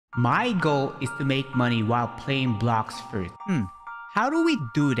My goal is to make money while playing BloxFruits. How do we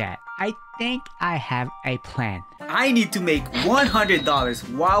do that? I think I have a plan. I need to make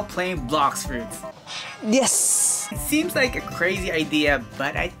 $100 while playing BloxFruits. Yes! It seems like a crazy idea,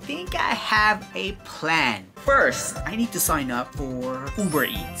 but I think I have a plan. First, I need to sign up for Uber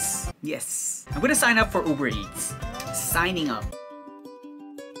Eats. Yes, I'm gonna sign up for Uber Eats. Signing up.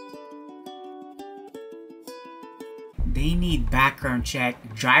 They need background check,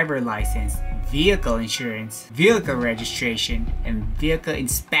 driver license, vehicle insurance, vehicle registration, and vehicle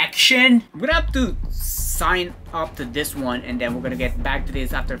inspection. We're gonna have to sign up to this one, and then we're gonna get back to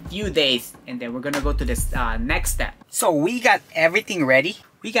this after a few days, and then we're gonna go to this next step. So we got everything ready.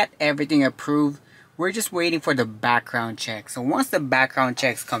 We got everything approved. We're just waiting for the background check. So once the background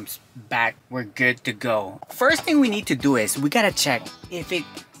checks comes back, we're good to go. First thing we need to do is we gotta check if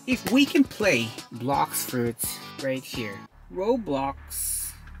we can play BloxFruits right here. Roblox.com.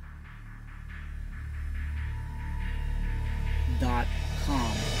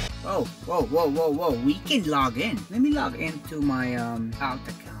 Oh, whoa. We can log in. Let me log into my alt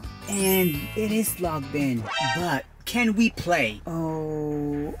account. And it is logged in. But can we play?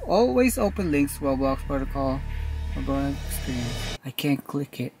 Oh, always open links, Roblox protocol. About screen. I can't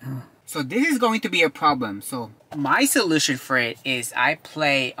click it. So this is going to be a problem. So my solution for it is I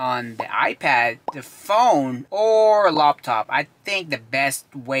play on the iPad, the phone, or laptop. I think the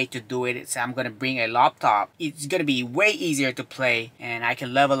best way to do it is I'm gonna bring a laptop. It's gonna be way easier to play, and I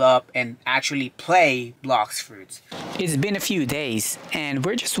can level up and actually play BloxFruits. It's been a few days and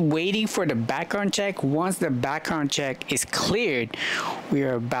we're just waiting for the background check. Once the background check is cleared, we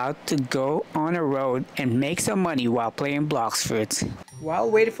are about to go on a road and make some money while playing BloxFruits.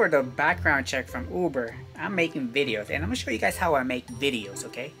 While waiting for the background check from Uber, I'm making videos, and I'm gonna show you guys how I make videos,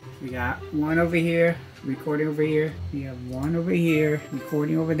 okay? We got one over here, recording over here. We have one over here,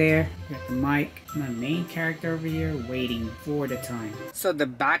 recording over there. We got the mic, my main character over here, waiting for the time. So the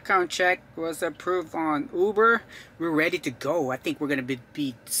background check was approved on Uber. We're ready to go. I think we're gonna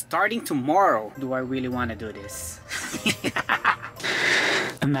be starting tomorrow. Do I really wanna do this?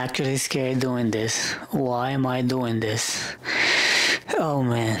 I'm actually scared doing this. Why am I doing this? Oh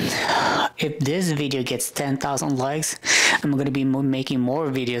man, if this video gets 10,000 likes, I'm gonna be making more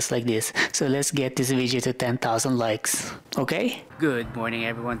videos like this. So let's get this video to 10,000 likes, okay? Good morning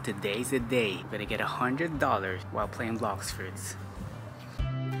everyone, today's the day. I'm gonna get $100 while playing BloxFruits.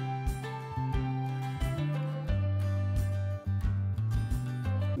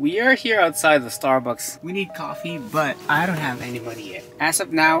 We are here outside the Starbucks. We need coffee, but I don't have any money yet. As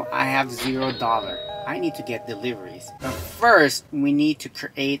of now, I have $0. I need to get deliveries. But first, we need to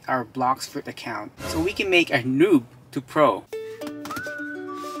create our BloxFruit account so we can make a noob to pro.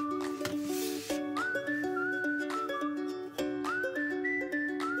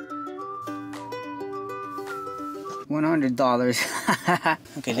 $100.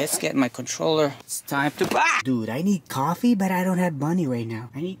 Okay, let's get my controller. It's time to buy. Dude, I need coffee, but I don't have money right now.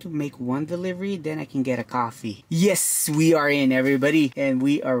 I need to make one delivery, then I can get a coffee. Yes, we are in, everybody, and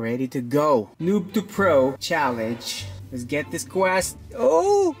we are ready to go. Noob to pro challenge. Let's get this quest.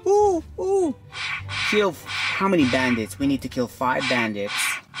 Oh. Kill how many bandits? We need to kill 5 bandits.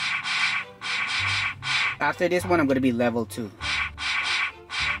 After this one, I'm gonna be level 2.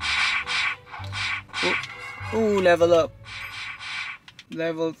 Ooh, level up.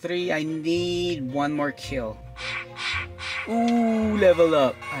 Level 3, I need one more kill. Ooh, level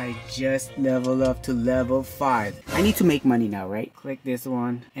up. I just leveled up to level 5. I need to make money now, right? Click this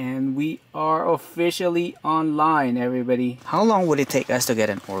one. And we are officially online, everybody. How long would it take us to get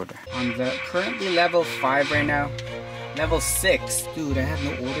an order? I'm currently level 5 right now. Level 6. Dude, I have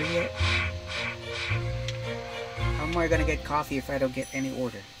no order yet. How am I gonna get coffee if I don't get any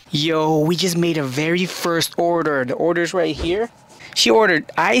order? Yo, we just made a very first order. The order's right here. She ordered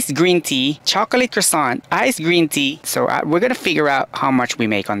iced green tea, chocolate croissant, iced green tea. So we're gonna figure out how much we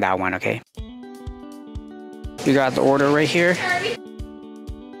make on that one, okay? We got the order right here.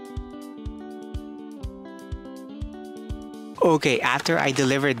 Okay, after I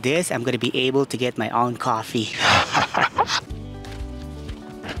deliver this, I'm gonna be able to get my own coffee.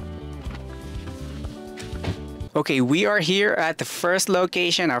 Okay, we are here at the first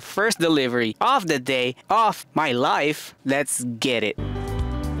location, our first delivery of the day of my life. Let's get it.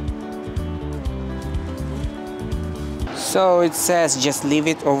 So it says just leave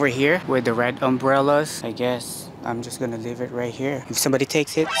it over here with the red umbrellas. I guess I'm just gonna leave it right here. If somebody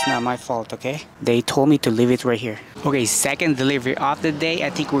takes it, it's not my fault, okay? They told me to leave it right here. Okay, second delivery of the day.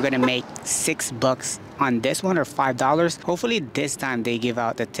 I think we're gonna make $6 on this one are $5. Hopefully this time they give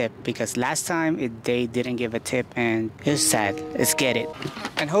out the tip, because last time they didn't give a tip and it was sad. Let's get it.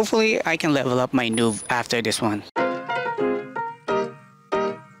 And hopefully I can level up my noob after this one.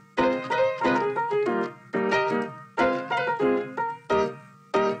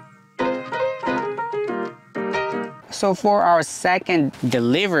 So for our second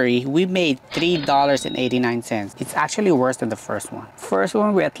delivery, we made $3.89. It's actually worse than the first one. First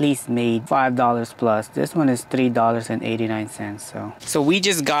one, we at least made $5 plus. This one is $3.89. So we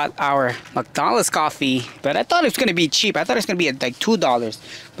just got our McDonald's coffee, but I thought it was gonna be cheap. I thought it was gonna be at like $2,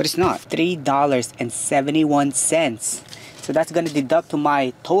 but it's not. $3.71. So that's gonna deduct to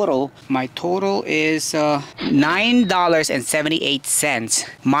my total. My total is $9.78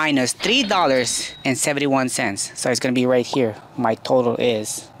 minus $3.71. So it's gonna be right here. My total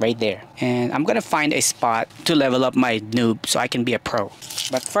is right there. And I'm gonna find a spot to level up my noob so I can be a pro.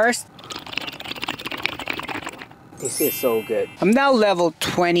 But first, this is so good. I'm now level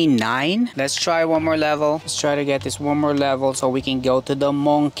 29. Let's try one more level. Let's try to get this one more level so we can go to the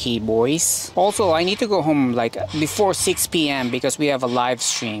monkey boys. Also, I need to go home like before 6 p.m. because we have a live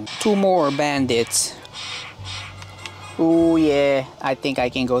stream. 2 more bandits. Oh yeah, I think I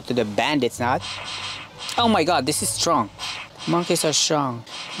can go to the bandits now. Oh my god, this is strong. Monkeys are strong.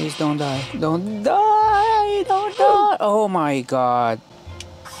 Please don't die. Don't die. Don't die. Oh my god.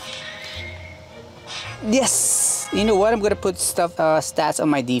 Yes. You know what? I'm gonna put stats on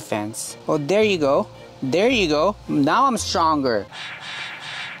my defense. Oh, there you go. There you go. Now I'm stronger.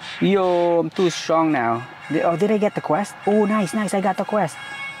 Yo, I'm too strong now. Oh, did I get the quest? Oh, nice, nice. I got the quest.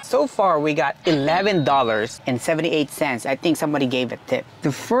 So far, we got $11.78. I think somebody gave a tip.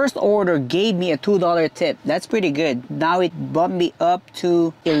 The first order gave me a $2 tip. That's pretty good. Now it bumped me up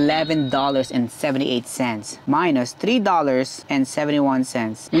to $11.78 minus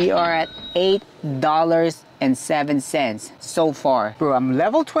 $3.71. We are at $8.07 so far. Bro, I'm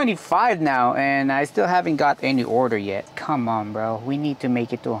level 25 now and I still haven't got any order yet. Come on, bro. We need to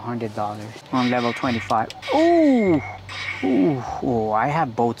make it to $100 on level 25. Ooh. Ooh, ooh, I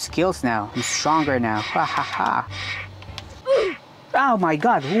have both skills now. I'm stronger now. Ha ha ha. Oh my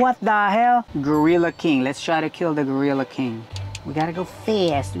god, what the hell? Gorilla King. Let's try to kill the Gorilla King. We gotta go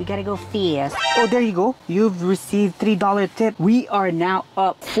fast. We gotta go fast. Oh, there you go. You've received $3 tip. We are now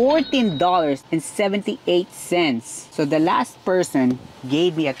up $14.78. So the last person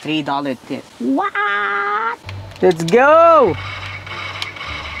gave me a $3 tip. What? Let's go.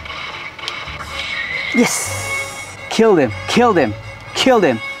 Yes. Killed him, killed him, killed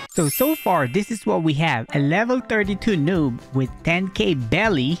him. So far, this is what we have. A level 32 noob with 10k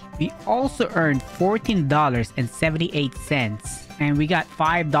belly. We also earned $14.78. And we got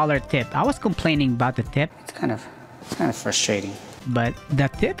 $5 tip. I was complaining about the tip. It's kind of frustrating. But the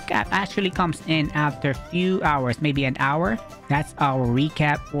tip cap actually comes in after a few hours, maybe an hour. That's our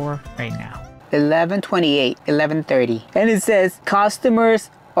recap for right now. 11:28, 11:30. And it says customers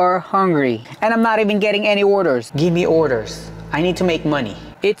are hungry and I'm not even getting any orders. Give me orders. I need to make money.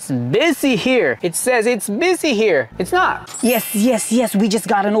 It's busy here. It says it's busy here. It's not. Yes, yes, yes. We just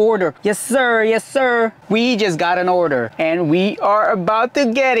got an order. Yes, sir. Yes, sir. We just got an order and we are about to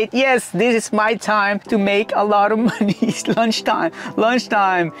get it. Yes, this is my time to make a lot of money. It's lunchtime.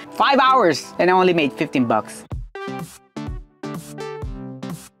 Lunchtime. 5 hours and I only made 15 bucks.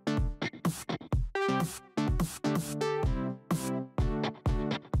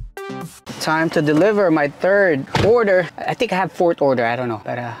 Time to deliver my third order. I think I have 4th order, I don't know,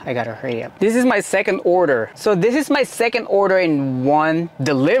 but I gotta hurry up. This is my 2nd order. So this is my 2nd order in 1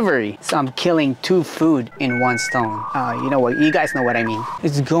 delivery. So I'm killing 2 food in 1 stone. You know what, you guys know what I mean.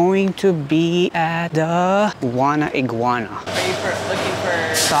 It's going to be at the Iguana. Are you looking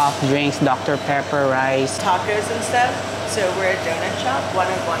for soft drinks, Dr. Pepper, rice, tacos and stuff? So we're a donut shop. One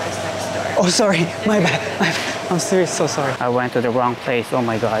is next door. Oh, sorry, my bad. I'm serious, so sorry. I went to the wrong place, oh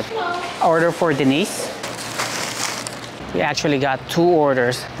my God. Order for Denise. We actually got 2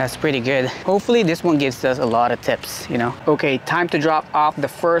 orders. That's pretty good. Hopefully this one gives us a lot of tips, you know? Okay, time to drop off the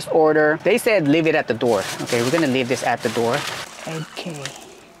first order. They said leave it at the door. Okay, we're gonna leave this at the door. Okay,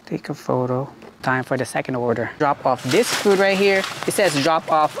 take a photo. Time for the 2nd order. Drop off this food right here. It says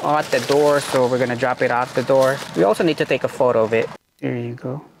drop off at the door, so we're gonna drop it off the door. We also need to take a photo of it. There you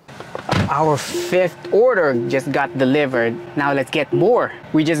go. Our 5th order just got delivered. Now let's get more.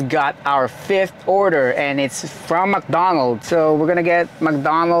 We just got our 5th order and it's from McDonald's. So we're gonna get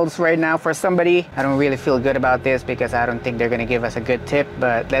McDonald's right now for somebody. I don't really feel good about this because I don't think they're gonna give us a good tip,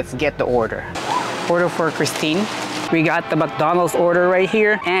 but let's get the order. Order for Christine. We got the McDonald's order right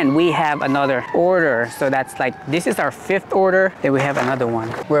here, and we have another order. So that's like, this is our 5th order. Then we have another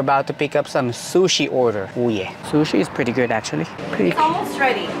one. We're about to pick up some sushi order. Oh yeah, sushi is pretty good actually. It's almost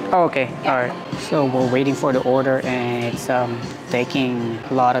ready. Oh, okay, all right. So we're waiting for the order, and it's taking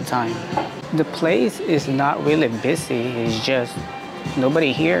a lot of time. The place is not really busy. It's just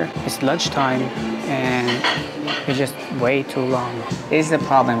nobody here. It's lunchtime, and it's just way too long. This is the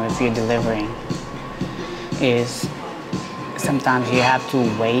problem if you're delivering. Is sometimes you have to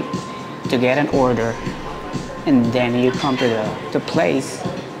wait to get an order, and then you come to the place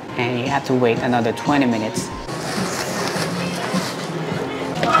and you have to wait another 20 minutes.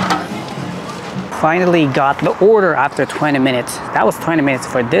 Finally got the order after 20 minutes. That was 20 minutes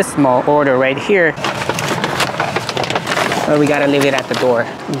for this small order right here. So we gotta leave it at the door.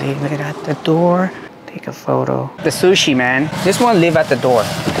 Leave it at the door. Take a photo. The sushi, man. This one live at the door.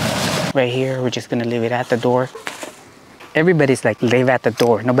 Right here, we're just gonna leave it at the door. Everybody's like, live at the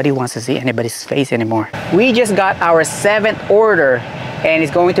door. Nobody wants to see anybody's face anymore. We just got our 7th order, and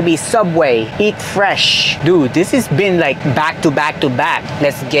it's going to be Subway. Eat fresh. Dude, this has been like back to back to back.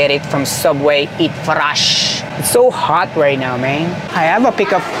 Let's get it from Subway. Eat fresh. It's so hot right now, man. I have a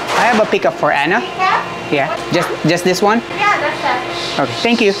pickup for Anna. Yeah, just this one? Yeah, that's it. Okay,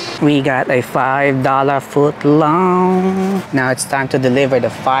 thank you. We got a $5 footlong. Now it's time to deliver the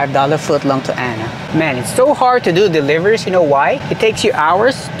 $5 footlong to Anna. Man, it's so hard to do deliveries. You know why? It takes you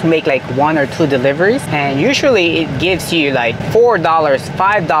hours to make like 1 or 2 deliveries, and usually it gives you like $4,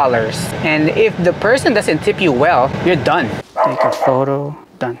 $5. And if the person doesn't tip you well, you're done. Take a photo.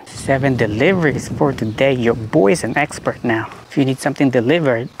 Done. 7 deliveries for today. Your boy's an expert now. If you need something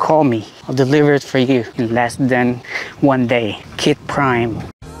delivered, call me. I'll deliver it for you in less than 1 day. Kitt Prime.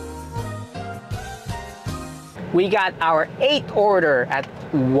 We got our 8th order at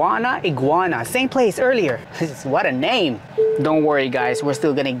Wana Iguana. Same place earlier. What a name. Don't worry guys, we're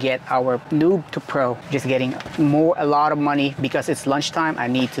still gonna get our noob to pro. Just getting a lot of money because it's lunchtime. I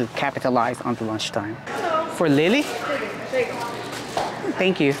need to capitalize on the lunchtime. For Lily?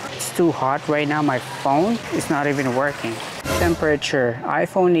 Thank you. It's too hot right now. My phone is not even working. Temperature.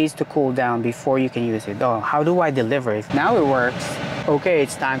 iPhone needs to cool down before you can use it. Oh, how do I deliver it? Now it works. Okay,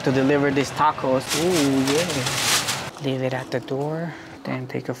 it's time to deliver these tacos. Ooh, yeah. Leave it at the door. Then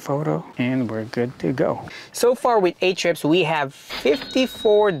take a photo, and we're good to go. So far with 8 trips, we have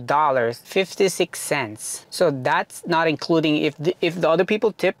 $54.56. So that's not including if the other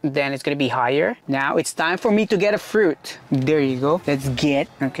people tip, then it's gonna be higher. Now it's time for me to get a fruit. There you go. Let's get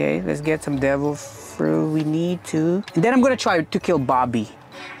some devil fruit. We need to. And then I'm gonna try to kill Bobby.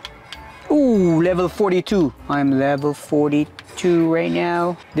 Ooh, level 42. I'm level 42 right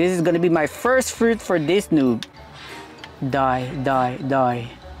now. This is gonna be my first fruit for this noob. Die, die, die,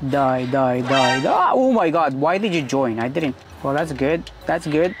 die, die, die. Ah, oh my god, why did you join? I didn't. Well, that's good. That's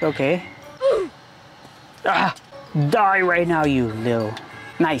good. Okay. Ah, die right now, you little.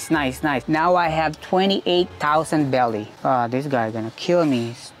 Nice, nice, nice. Now I have 28,000 belly. Ah, this guy gonna kill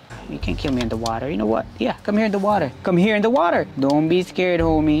me. You can kill me in the water. You know what? Yeah, come here in the water. Come here in the water. Don't be scared,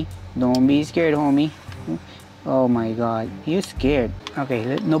 homie. Don't be scared, homie. Oh my god, you scared.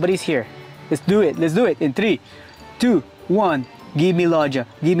 Okay, nobody's here. Let's do it. Let's do it in 3, 2, 1. Give me Lodja.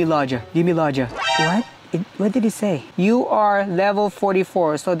 Give me Lodja. Give me Lodja. What? What did it say? You are level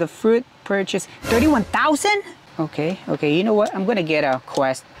 44. So the fruit purchase 31,000? Okay. Okay. You know what? I'm gonna get a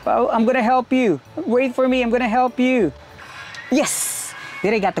quest. Oh, I'm gonna help you. Wait for me. I'm gonna help you. Yes.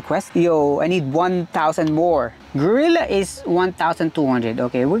 Did I get the quest? Yo, I need 1,000 more. Gorilla is 1,200.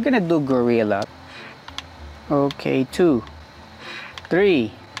 Okay, we're gonna do gorilla. Okay, 2,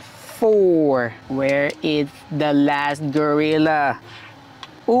 3, 4. Where is the last gorilla?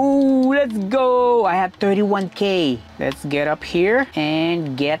 Ooh, let's go. I have 31k. Let's get up here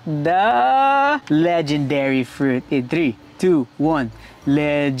and get the legendary fruit in 3, 2, 1.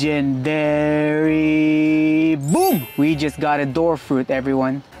 Legendary. Boom! We just got a door fruit,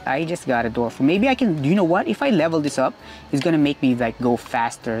 everyone. I just got a door fruit. Maybe I can, you know what? If I level this up, it's gonna make me like go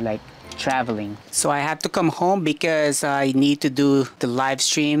faster, like traveling. So I have to come home because I need to do the live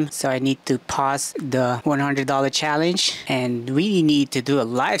stream. So I need to pause the $100 challenge, and we need to do a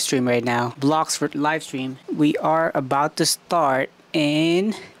live stream right now. BloxFruits live stream. We are about to start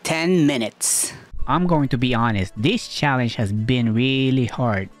in 10 minutes. I'm going to be honest, this challenge has been really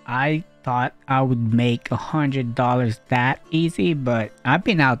hard. I thought I would make $100 that easy, but I've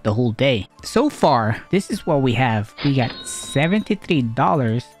been out the whole day. So far, this is what we have. We got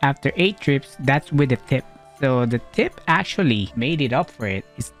 $73 after 8 trips. That's with the tip. So the tip actually made it up for it.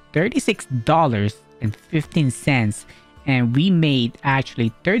 It's $36.15, and we made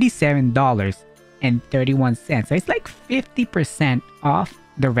actually $37 $1.31. So it's like 50% off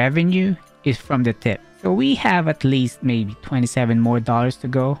the revenue is from the tip. So we have at least maybe $27 more to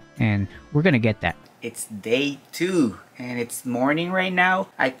go, and we're gonna get that. It's day 2 and it's morning right now.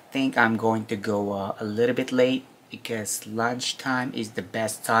 I think I'm going to go a little bit late because lunchtime is the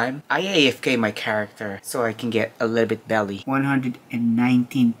best time. I AFK my character so I can get a little bit belly.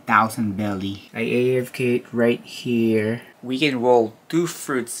 119,000 belly. I AFK right here. We can roll 2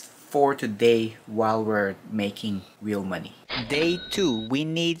 fruits for today while we're making real money. Day 2, we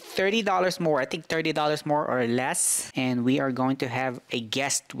need $30 more. I think $30 more or less. And we are going to have a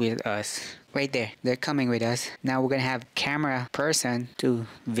guest with us. Right there, they're coming with us. Now we're gonna have camera person to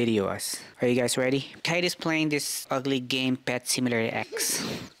video us. Are you guys ready? Kitt is playing this ugly game, Pet Simulator X.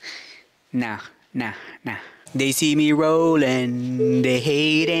 Nah. They see me rolling, they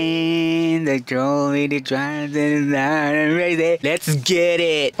hating, they throw me the drums and crazy. Let's get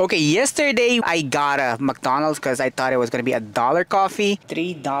it. Okay, yesterday I got a McDonald's because I thought it was gonna be $1 coffee.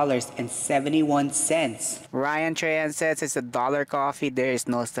 $3.71. Ryan Trahan says it's $1 coffee. There is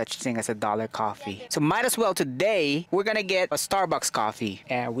no such thing as $1 coffee. So might as well today we're gonna get a Starbucks coffee.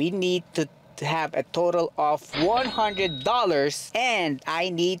 And we need to have a total of $100, and I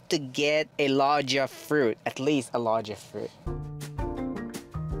need to get a larger fruit, at least a larger fruit.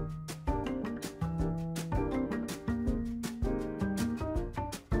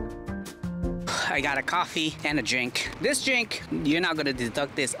 I got a coffee and a drink. This drink, you're not gonna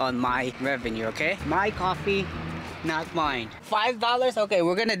deduct this on my revenue, okay? My coffee, not mine. $5? Okay,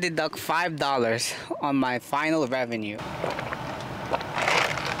 we're gonna deduct $5 on my final revenue.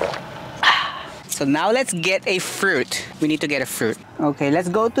 So now let's get a fruit. We need to get a fruit. Okay, let's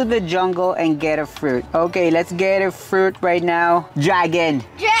go to the jungle and get a fruit. Okay, let's get a fruit right now. Dragon!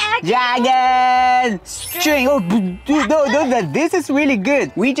 String! Oh, dude, no, this is really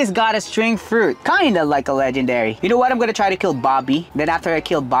good. We just got a string fruit. Kinda like a legendary. You know what? I'm gonna try to kill Bobby. Then after I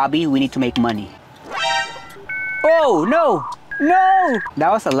kill Bobby, we need to make money. Oh, no! No! That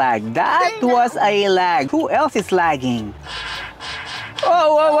was a lag. That was a lag. Who else is lagging?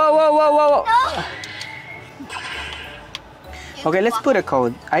 Whoa. No. Okay, let's put a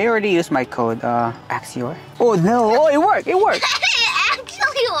code. I already used my code. Axior. Oh no! Oh, it worked! It worked! It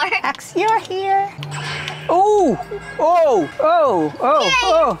actually worked! Axior here! Oh!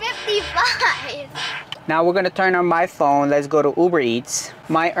 55! Now we're gonna turn on my phone. Let's go to Uber Eats.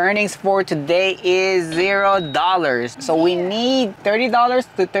 My earnings for today is $0. So we need $30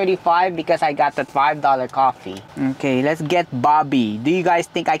 to $35 because I got the $5 coffee. Okay, let's get Bobby. Do you guys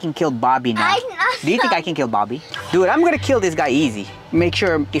think I can kill Bobby now? Do you think I can kill Bobby? Dude, I'm gonna kill this guy easy. Make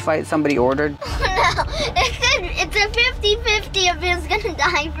sure if somebody ordered. No, it's a 50-50 if he's gonna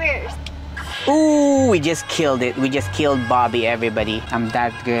die first. Ooh, we just killed it. We just killed Bobby, everybody. I'm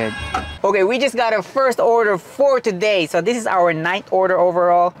that good. Okay, we just got our first order for today. So this is our 9th order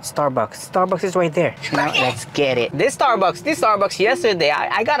overall. Starbucks is right there. Now, let's get it. This Starbucks yesterday,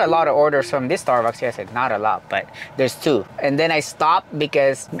 I got a lot of orders from this Starbucks yesterday. Not a lot, but there's 2. And then I stopped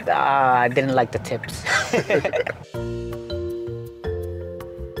because I didn't like the tips.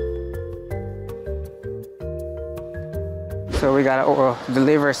 So we gotta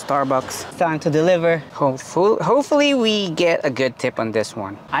deliver Starbucks. Time to deliver. Hopefully we get a good tip on this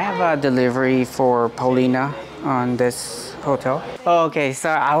one. I have a delivery for Paulina on this hotel. Okay,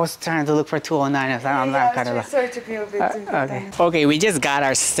 so I was trying to look for 209. I'm not kind of. Okay, we just got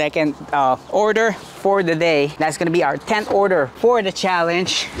our 2nd order for the day. That's gonna be our 10th order for the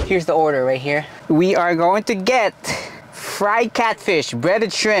challenge. Here's the order right here. We are going to get fried catfish,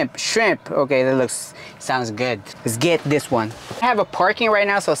 breaded shrimp. Okay, that sounds good. Let's get this one. I have a parking right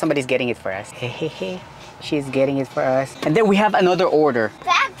now, so somebody's getting it for us. She's getting it for us. And then we have another order.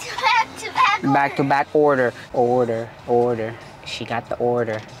 Back to back order. Order. She got the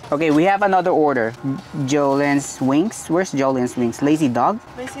order. Okay, we have another order. Jolene's Wings. Where's Jolene's Wings? Lazy Dog?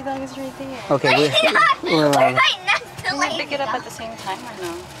 Lazy Dog is right there. Okay, we're right next to Can we pick it up at the same time or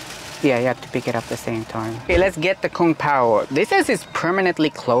no? Yeah, you have to pick it up at the same time. Okay, let's get the Kung Pao. This says it's permanently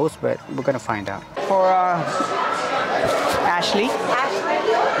closed, but we're gonna find out. For Ashley?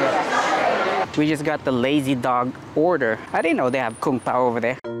 Yeah. We just got the Lazy Dog order. I didn't know they have Kung Pao over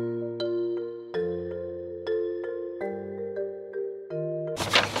there.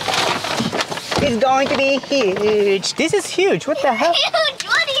 It's going to be huge. This is huge. What the hell? Huge!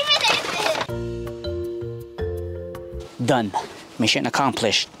 What even is it? Done. Mission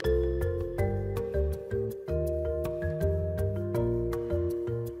accomplished.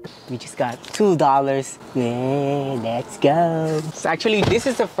 We just got $2. Yeah, let's go. So actually, this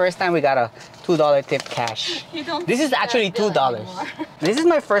is the first time we got a $2 tip cash. This is actually $2. This is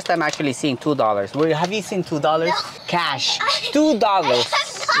my first time actually seeing $2. Have you seen $2 cash?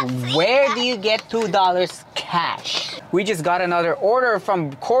 $2. Where do you get $2 cash? We just got another order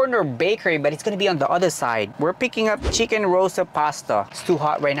from Corner Bakery, but it's gonna be on the other side. We're picking up chicken rosa pasta. It's too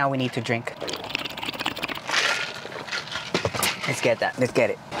hot right now. We need to drink. Let's get that. Let's get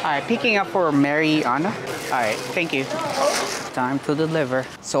it. All right, picking up for Mary Anna. All right, thank you. Time to deliver.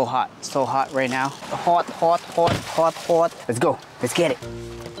 So hot right now. Hot, hot, hot, hot, hot. Let's go. Let's get it.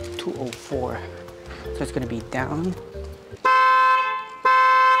 204. So it's gonna be down.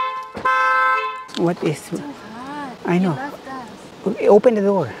 What is? I know. Open the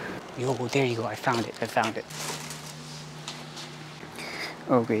door. Yo, there you go. I found it. I found it.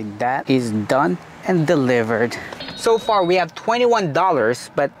 Okay, that is done and delivered. So far, we have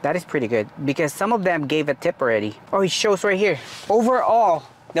 $21, but that is pretty good because some of them gave a tip already. Oh, it shows right here. Overall,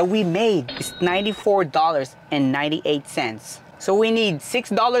 that we made is $94.98. So we need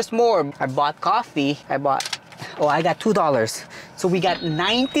 $6 more. I bought coffee. I got $2. So we got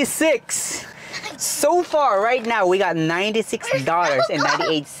 96. So far, right now, we got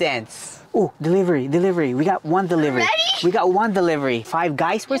 $96.98. Oh, delivery. We got one delivery. Ready? We got one delivery. Five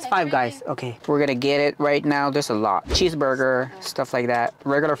Guys? Where's Five Guys? Okay, we're gonna get it right now. There's a lot. Cheeseburger, stuff like that.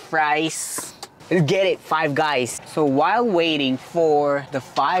 Regular fries. Let's get it, Five Guys. So while waiting for the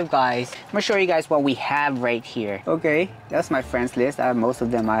Five Guys, I'm gonna show you guys what we have right here. Okay, that's my friends list. I have most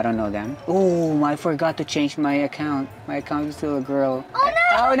of them, I don't know them. Oh, I forgot to change my account. My account is still a girl. Oh no!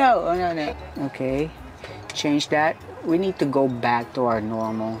 Oh no, oh no. Okay, change that. We need to go back to our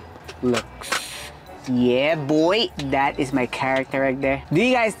normal looks. Yeah, boy, that is my character right there. Do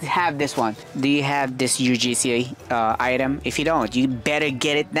you guys have this one? Do you have this UGC item? If you don't, you better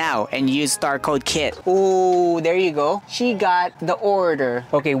get it now and use star code Kitt. Oh, there you go. She got the order.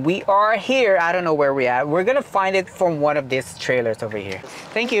 Okay, we are here. I don't know where we are. We're gonna find it from one of these trailers over here.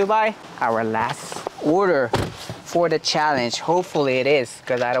 Thank you, bye. Our last order for the challenge. Hopefully it is,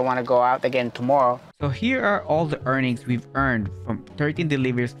 because I don't want to go out again tomorrow. So here are all the earnings we've earned from 13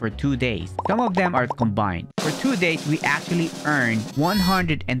 deliveries for 2 days. Some of them are combined. For 2 days, we actually earned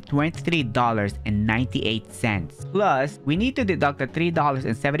 $123.98. Plus, we need to deduct the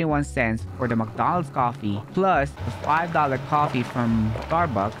 $3.71 for the McDonald's coffee, plus the $5 coffee from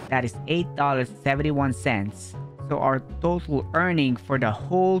Starbucks. That is $8.71. So our total earning for the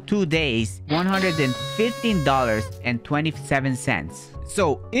whole 2 days, $115.27.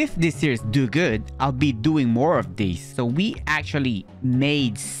 So if this series do good, I'll be doing more of these. So we actually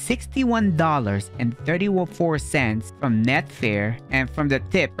made $61.34 from net fare, and from the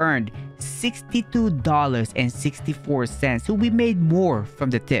tip earned $62.64. So we made more from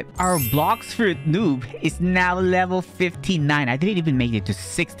the tip. Our BloxFruit noob is now level 59. I didn't even make it to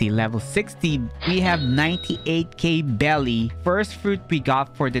 60. Level 60, we have 98k belly. First fruit we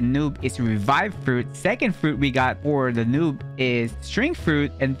got for the noob is Revived Fruit. Second fruit we got for the noob is String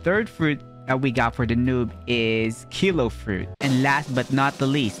Fruit. And third fruit that we got for the noob is Kilo Fruit. And last but not the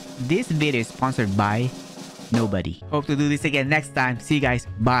least, this video is sponsored by nobody. Hope to do this again next time. See you guys.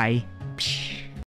 Bye. Psh.